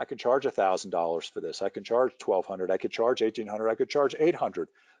 I can charge $1,000 for this. I can charge $1,200. I could charge $1,800. I could charge $800.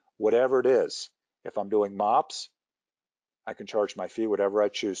 Whatever it is. If I'm doing MOPs, I can charge my fee whatever I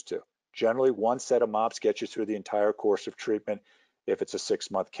choose to. Generally, one set of MOPs gets you through the entire course of treatment if it's a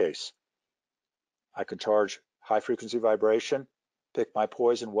 6-month case. I can charge high frequency vibration. pick my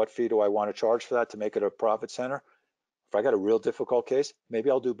poison. What fee do I want to charge for that to make it a profit center? If I got a real difficult case, maybe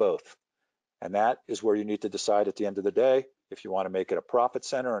I'll do both. And that is where you need to decide at the end of the day if you want to make it a profit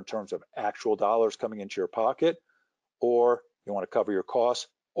center in terms of actual dollars coming into your pocket, or you want to cover your costs,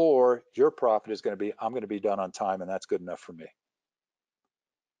 or your profit is going to be, I'm going to be done on time, and that's good enough for me.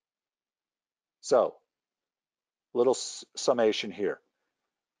 So, little summation here.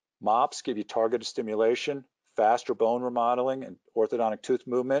 MOPs give you targeted stimulation, faster bone remodeling and orthodontic tooth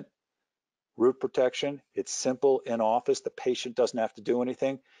movement, root protection. It's simple in office. The patient doesn't have to do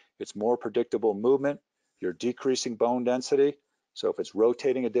anything. It's more predictable movement. You're decreasing bone density. So if it's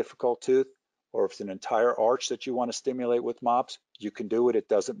rotating a difficult tooth, or if it's an entire arch that you want to stimulate with MOPs, you can do it. It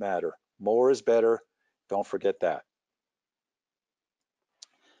doesn't matter. More is better. Don't forget that.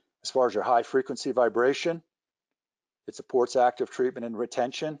 As far as your high frequency vibration, it supports active treatment and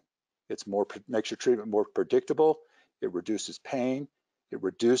retention. It's makes your treatment more predictable. It reduces pain. It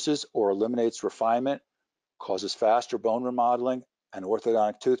reduces or eliminates refinement, causes faster bone remodeling and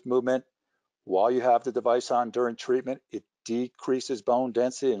orthodontic tooth movement. While you have the device on during treatment, it decreases bone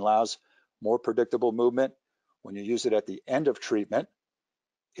density and allows more predictable movement. When you use it at the end of treatment,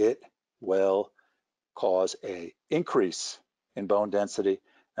 it will cause an increase in bone density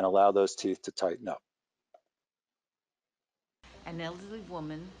and allow those teeth to tighten up. An elderly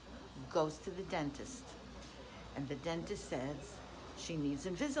woman goes to the dentist, and the dentist says she needs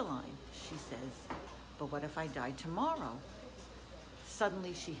Invisalign. She says, but what if I die tomorrow?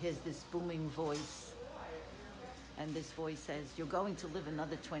 Suddenly she hears this booming voice, and this voice says, you're going to live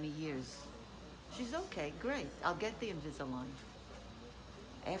another 20 years. She's okay, great, I'll get the Invisalign.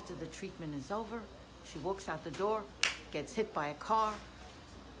 After the treatment is over, she walks out the door, gets hit by a car,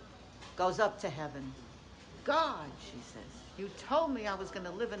 goes up to heaven. God, she says, you told me I was going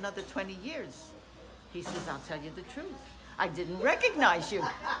to live another 20 years. He says, I'll tell you the truth. I didn't recognize you.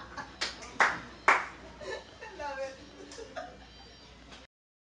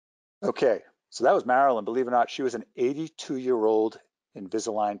 Okay, so that was Marilyn. Believe it or not, she was an 82-year-old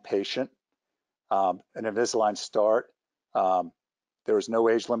Invisalign patient, an Invisalign start. There is no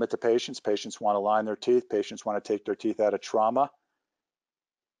age limit to patients. Patients want to line their teeth. Patients want to take their teeth out of trauma.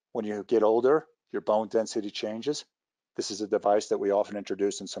 When you get older, your bone density changes. This is a device that we often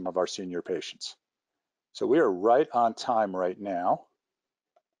introduce in some of our senior patients. So we are right on time right now,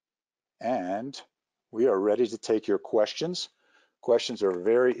 and we are ready to take your questions. Questions are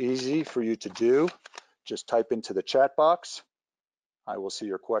very easy for you to do. Just type into the chat box. I will see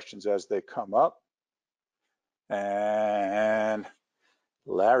your questions as they come up. And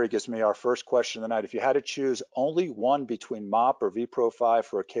Larry gives me our first question of the night. If you had to choose only one between MOP or V-Pro5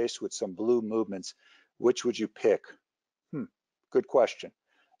 for a case with some blue movements, which would you pick? Good question.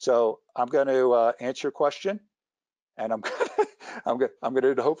 So I'm going to answer your question, and I'm going to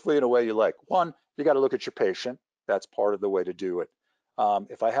do it hopefully in a way you like. One, you got to look at your patient. That's part of the way to do it.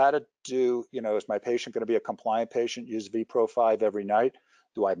 If I had to do, is my patient going to be a compliant patient, use V-Pro5 every night?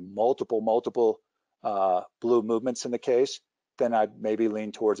 Do I have multiple blue movements in the case? Then I'd maybe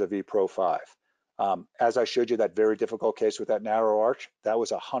lean towards a V-Pro5. As I showed you that very difficult case with that narrow arch, that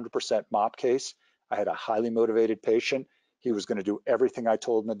was a 100% MOP case. I had a highly motivated patient. He was going to do everything I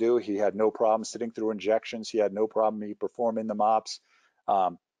told him to do. He had no problem sitting through injections. He had no problem me performing the MOPs.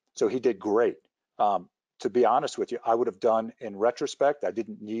 So he did great. To be honest with you, I would have done, in retrospect, I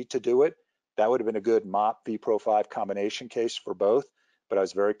didn't need to do it. That would have been a good MOP V-Pro5 combination case for both, but I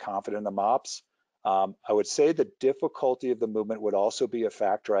was very confident in the MOPs. I would say the difficulty of the movement would also be a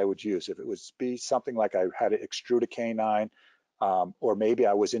factor I would use. If it would be something like I had to extrude a canine, or maybe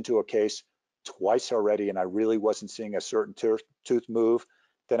I was into a case twice already and I really wasn't seeing a certain tooth move,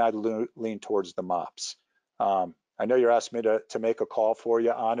 then I'd lean towards the MOPs. I know you're asking me to make a call for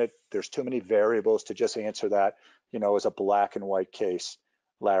you on it. There's too many variables to just answer that, as a black and white case,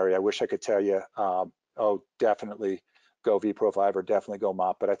 Larry. I wish I could tell you, oh, definitely go V-Pro5 or definitely go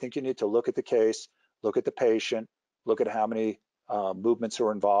MOP, but I think you need to look at the case, look at the patient, look at how many movements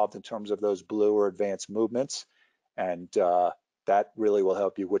are involved in terms of those blue or advanced movements, and that really will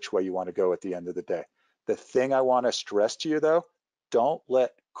help you which way you want to go at the end of the day. The thing I want to stress to you though, don't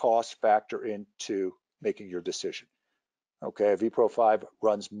let cost factor into making your decision. Okay, a V-Pro5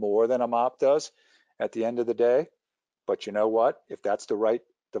 runs more than a MOP does at the end of the day, but you know what? If that's the right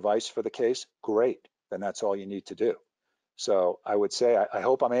device for the case, great, then that's all you need to do. So I would say, I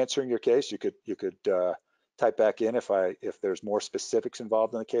hope I'm answering your case. You could type back in if there's more specifics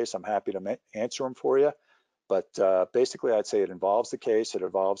involved in the case. I'm happy to answer them for you. But basically, I'd say it involves the case. It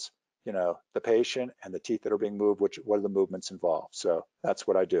involves, the patient and the teeth that are being moved. What are the movements involved? So that's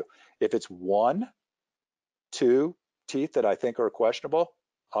what I do. If it's 1, 2, teeth that I think are questionable,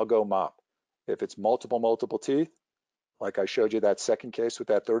 I'll go MOP. If it's multiple teeth, like I showed you that second case with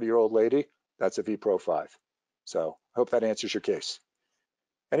that 30-year-old lady, that's a VPRO 5. So I hope that answers your case.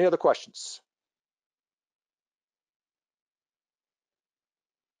 Any other questions?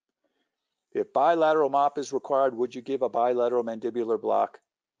 If bilateral MOP is required, would you give a bilateral mandibular block?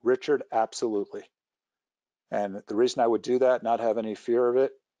 Richard, absolutely. And the reason I would do that, not have any fear of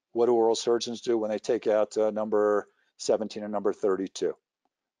it, what do oral surgeons do when they take out number 17 and number 32?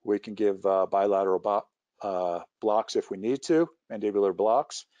 We can give bilateral blocks if we need to, mandibular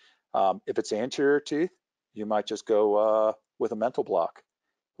blocks. If it's anterior teeth, you might just go with a mental block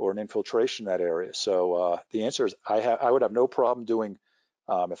or an infiltration in that area. So the answer is I would have no problem doing,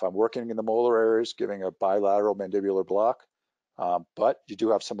 if I'm working in the molar areas, giving a bilateral mandibular block. But you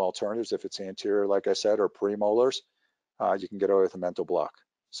do have some alternatives if it's anterior, like I said, or premolars. You can get away with a mental block.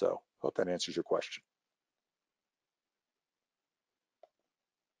 So hope that answers your question.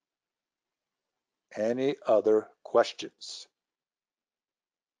 Any other questions?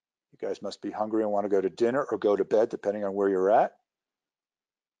 You guys must be hungry and want to go to dinner or go to bed, depending on where you're at.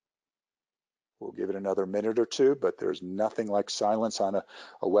 We'll give it another minute or two, but there's nothing like silence on a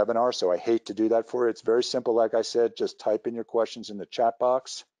webinar, so I hate to do that for you. It's very simple, like I said, just type in your questions in the chat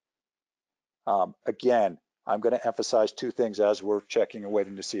box. Again, I'm going to emphasize two things as we're checking and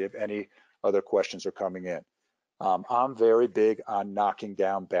waiting to see if any other questions are coming in. I'm very big on knocking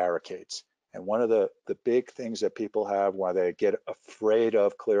down barricades. And one of the big things that people have when they get afraid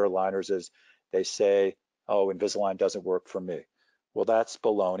of clear aligners is they say, oh, Invisalign doesn't work for me. Well, that's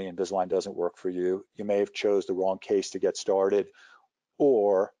baloney. Invisalign doesn't work for you. You may have chose the wrong case to get started,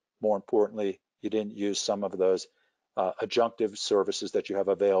 or more importantly, you didn't use some of those adjunctive services that you have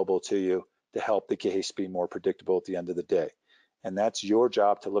available to you to help the case be more predictable at the end of the day. And that's your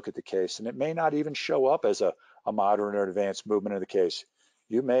job to look at the case. And it may not even show up as a moderate or advanced movement of the case.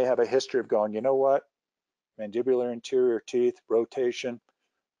 You may have a history of going, you know what, mandibular interior teeth, rotation,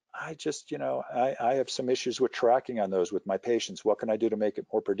 I just, I have some issues with tracking on those with my patients. What can I do to make it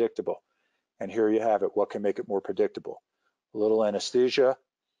more predictable? And here you have it. What can make it more predictable? A little anesthesia,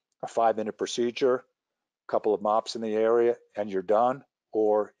 a 5-minute procedure, a couple of MOPs in the area, and you're done.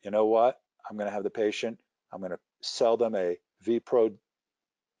 Or, you know what? I'm going to have the patient, I'm going to sell them a VPRO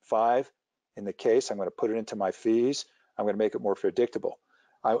 5 in the case. I'm going to put it into my fees. I'm going to make it more predictable.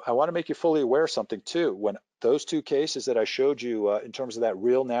 I want to make you fully aware of something too. When those two cases that I showed you in terms of that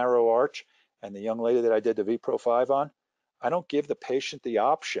real narrow arch and the young lady that I did the VPRO 5 on, I don't give the patient the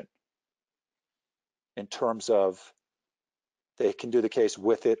option in terms of they can do the case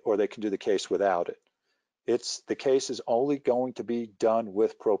with it or they can do the case without it. The case is only going to be done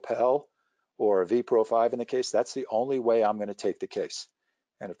with Propel or a VPRO 5 in the case. That's the only way I'm going to take the case.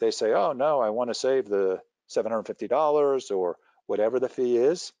 And if they say, oh no, I want to save the $750 or whatever the fee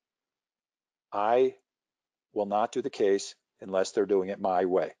is, I will not do the case unless they're doing it my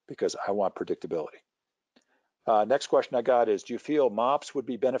way because I want predictability. Next question I got is, do you feel MOPs would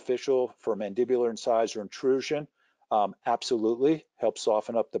be beneficial for mandibular incisor intrusion? Absolutely, helps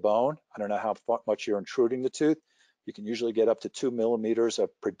soften up the bone. I don't know how much you're intruding the tooth. You can usually get up to 2 millimeters of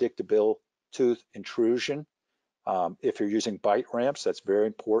predictable tooth intrusion. If you're using bite ramps, that's very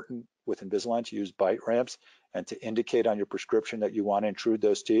important with Invisalign to use bite ramps and to indicate on your prescription that you want to intrude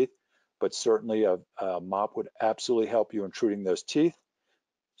those teeth. But certainly a MOP would absolutely help you intruding those teeth.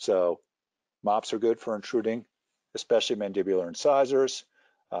 So MOPs are good for intruding, especially mandibular incisors.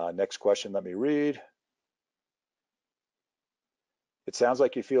 Next question, let me read. It sounds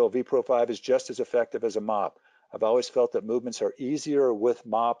like you feel VPRO 5 is just as effective as a MOP. I've always felt that movements are easier with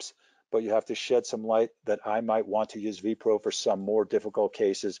MOPs, but you have to shed some light that I might want to use VPRO for some more difficult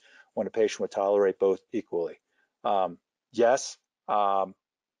cases when a patient would tolerate both equally. Yes,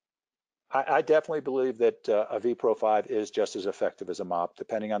 I definitely believe that a VPRO 5 is just as effective as a MOP,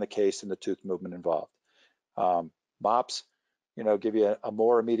 depending on the case and the tooth movement involved. MOPs, give you a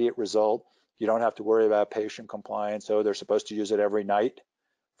more immediate result. You don't have to worry about patient compliance. Oh, they're supposed to use it every night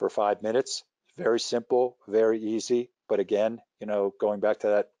for 5 minutes. Very simple, very easy. But again, going back to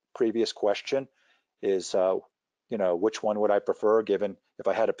that previous question is, which one would I prefer given if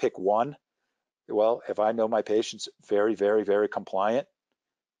I had to pick one? Well, if I know my patient's very, very, very compliant,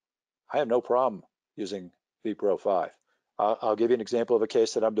 I have no problem using VPRO 5. I'll give you an example of a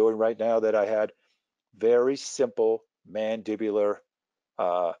case that I'm doing right now that I had very simple mandibular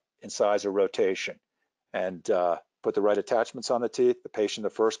incisor rotation and put the right attachments on the teeth. The patient the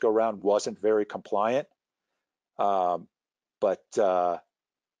first go round wasn't very compliant, but the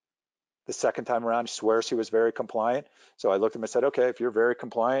second time around he swears he was very compliant. So I looked at him and said, okay, if you're very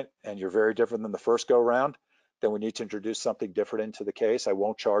compliant and you're very different than the first go round, then we need to introduce something different into the case. I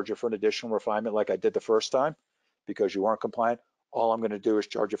won't charge you for an additional refinement like I did the first time because you weren't compliant. All I'm going to do is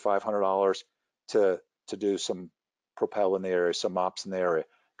charge you $500 to do some Propel in the area, some MOPs in the area,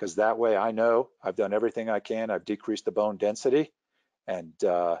 because that way I know I've done everything I can. I've decreased the bone density, and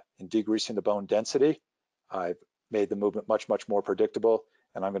in decreasing the bone density, I've made the movement much, much more predictable,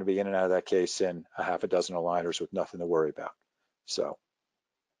 and I'm going to be in and out of that case in a half a dozen aligners with nothing to worry about. So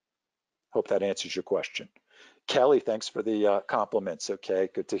hope that answers your question. Kelly, thanks for the compliments. Okay,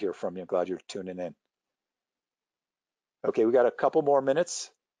 good to hear from you. I'm glad you're tuning in. Okay, we got a couple more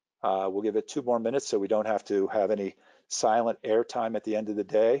minutes. We'll give it 2 more minutes so we don't have to have any silent airtime at the end of the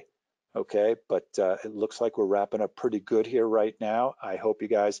day. Okay, but it looks like we're wrapping up pretty good here right now. I hope you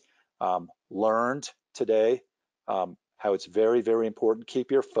guys learned today how it's very, very important.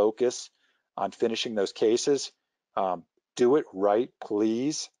 Keep your focus on finishing those cases. Do it right,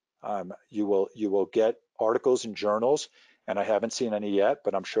 please. You will get articles in journals, and I haven't seen any yet,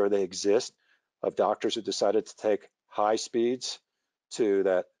 but I'm sure they exist, of doctors who decided to take high speeds to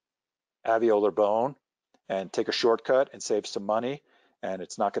that alveolar bone and take a shortcut and save some money, and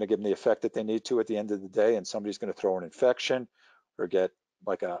it's not going to give them the effect that they need to at the end of the day, and somebody's going to throw an infection or get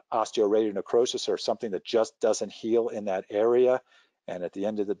like a osteoradial or something that just doesn't heal in that area, and at the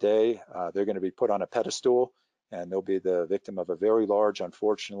end of the day they're going to be put on a pedestal, and they'll be the victim of a very large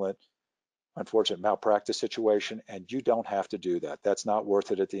unfortunate malpractice situation, and you don't have to do that. That's not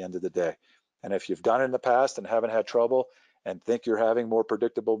worth it at the end of the day. And if you've done it in the past and haven't had trouble and think you're having more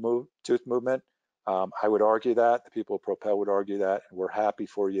predictable tooth movement, I would argue that. The people at Propel would argue that, and we're happy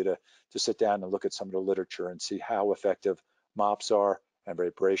for you to sit down and look at some of the literature and see how effective MOPs are and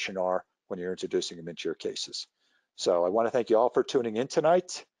vibration are when you're introducing them into your cases. So I want to thank you all for tuning in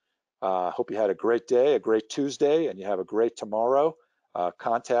tonight. Hope you had a great day, a great Tuesday, and you have a great tomorrow.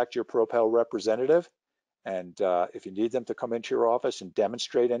 Contact your Propel representative, and if you need them to come into your office and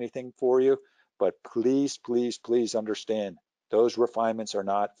demonstrate anything for you, but please, please, please understand those refinements are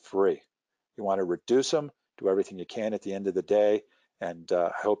not free. You want to reduce them, do everything you can at the end of the day, and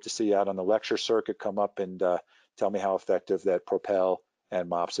I hope to see you out on the lecture circuit. Come up and tell me how effective that Propel and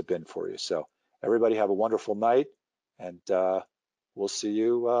MOPs have been for you. So everybody have a wonderful night, and we'll see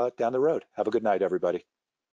you down the road. Have a good night, everybody.